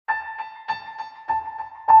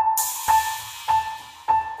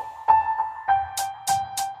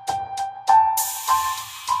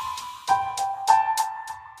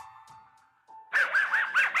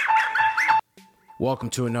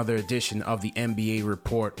Welcome to another edition of the NBA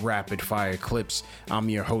Report Rapid Fire Clips. I'm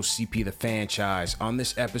your host, CP the Franchise. On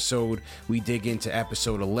this episode, we dig into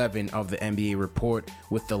episode 11 of the NBA Report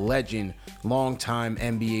with the legend, longtime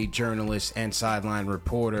NBA journalist and sideline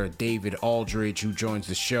reporter David Aldridge, who joins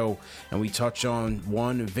the show. And we touch on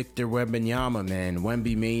one Victor Wembanyama, man.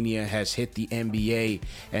 Wemby Mania has hit the NBA,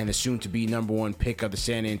 and the soon-to-be number one pick of the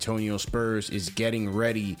San Antonio Spurs is getting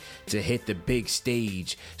ready to hit the big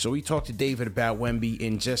stage. So we talked to David about Wemby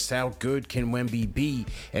and just how good can Wemby be,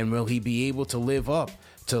 and will he be able to live up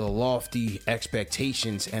to the lofty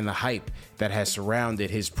expectations and the hype that has surrounded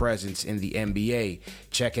his presence in the NBA.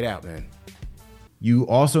 Check it out, man. You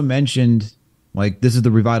also mentioned, like, this is the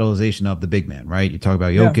revitalization of the big man, right? You talk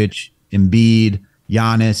about Jokic, Embiid,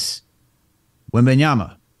 Giannis,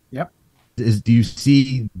 Wembanyama. Yep. Do you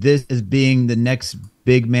see this as being the next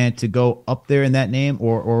big man to go up there in that name,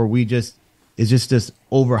 or are we just is just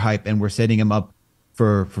overhype and we're setting him up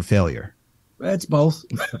for failure? It's both.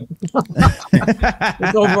 It's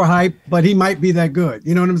overhyped, but he might be that good.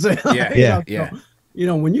 You know what I'm saying? Yeah.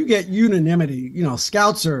 So, when you get unanimity,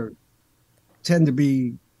 scouts tend to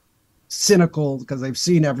be cynical because they've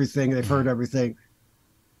seen everything, they've heard everything,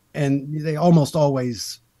 and they almost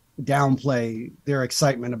always downplay their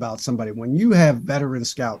excitement about somebody. When you have veteran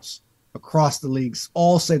scouts across the leagues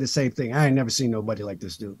all say the same thing, I ain't never seen nobody like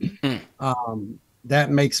this dude.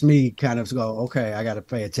 That makes me kind of go, okay, I got to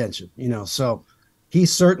pay attention, So he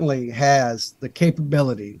certainly has the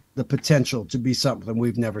capability, the potential to be something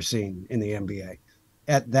we've never seen in the NBA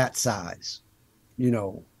at that size.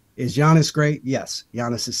 Is Giannis great? Yes.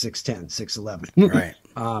 Giannis is 6'10", 6'11". Right.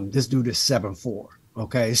 This dude is 7'4".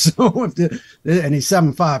 Okay. So and he's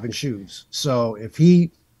 7'5" in shoes. So if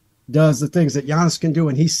he does the things that Giannis can do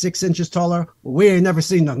and he's 6 inches taller, well, we ain't never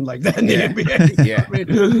seen nothing like that in the NBA.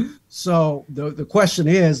 Yeah. So the question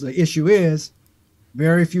is, the issue is,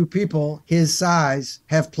 very few people his size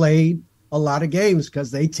have played a lot of games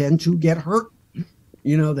because they tend to get hurt.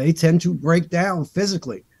 They tend to break down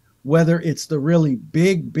physically, whether it's the really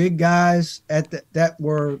big guys that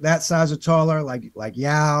were that size or taller, like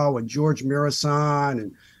Yao and George Mirasan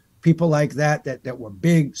and people like that were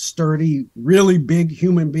big, sturdy, really big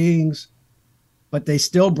human beings, but they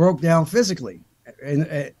still broke down physically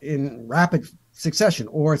in rapid succession.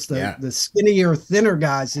 Or it's the skinnier, thinner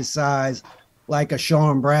guys his size, like a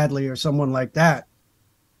Sean Bradley or someone like that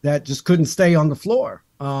just couldn't stay on the floor.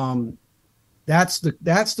 That's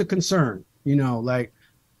the concern.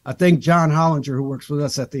 I think John Hollinger, who works with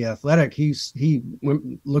us at The Athletic, he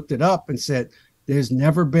looked it up and said, there's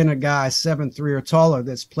never been a guy 7'3" or taller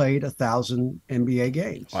that's played 1,000 NBA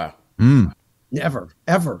games. Wow. Never,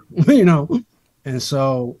 ever. And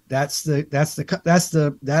so that's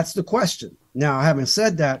the question. Now, having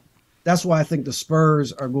said that, that's why I think the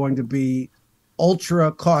Spurs are going to be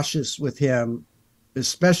ultra cautious with him,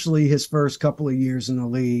 especially his first couple of years in the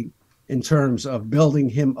league, in terms of building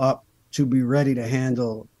him up to be ready to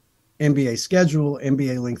handle NBA schedule,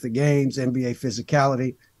 NBA length of games, NBA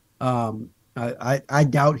physicality. I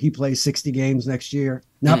doubt he plays 60 games next year,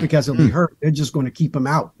 not because he'll be hurt. They're just going to keep him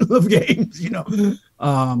out of games,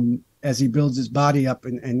 as he builds his body up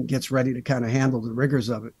and gets ready to kind of handle the rigors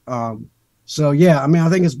of it. I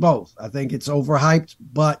think it's both. I think it's overhyped,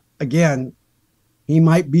 but again, he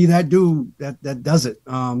might be that dude that does it.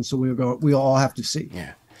 So we'll all have to see.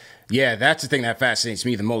 Yeah, that's the thing that fascinates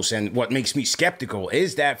me the most, and what makes me skeptical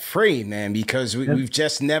is that frame, man, because we've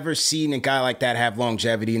just never seen a guy like that have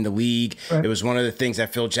longevity in the league. Right. It was one of the things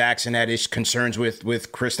that Phil Jackson had his concerns with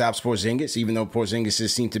Kristaps Porzingis, even though Porzingis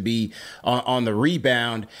seemed to be on the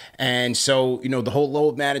rebound. And so, the whole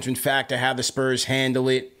load management factor, how the Spurs handle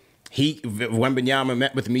it. Wembanyama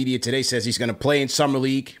met with the media today, says he's going to play in Summer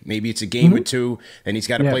League. Maybe it's a game or two, and he's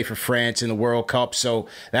got to play for France in the World Cup. So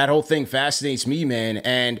that whole thing fascinates me, man.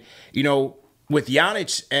 And, with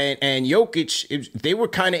Giannis and Jokic, they were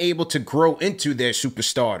kind of able to grow into their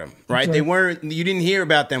superstardom, right? Okay. You didn't hear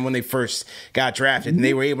about them when they first got drafted, and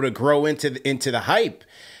they were able to grow into the hype.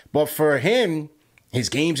 But for him, his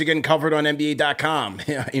games are getting covered on NBA.com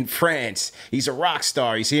in France. He's a rock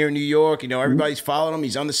star. He's here in New York. Everybody's following him.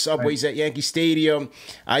 He's on the subways at Yankee Stadium.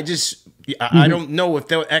 I don't know if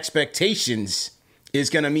their expectations is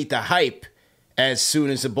going to meet the hype as soon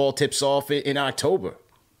as the ball tips off in October.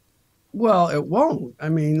 Well, it won't.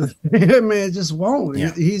 It just won't.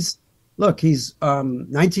 Yeah. He's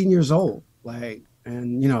 19 years old. And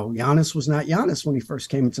Giannis was not Giannis when he first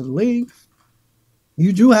came into the league.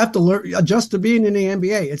 You do have to adjust to being in the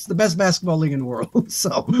NBA. It's the best basketball league in the world.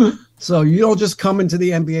 So you don't just come into the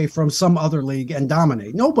NBA from some other league and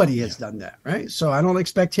dominate. Nobody has done that, right? So I don't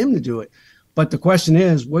expect him to do it. But the question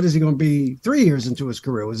is, what is he going to be 3 years into his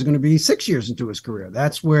career? Is it going to be 6 years into his career?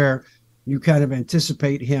 That's where you kind of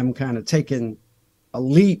anticipate him kind of taking a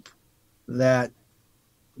leap that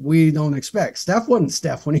we don't expect. Steph wasn't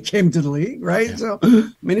Steph when he came to the league, right? Yeah. So,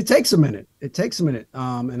 I mean, it takes a minute.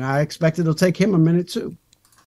 And I expect it'll take him a minute too.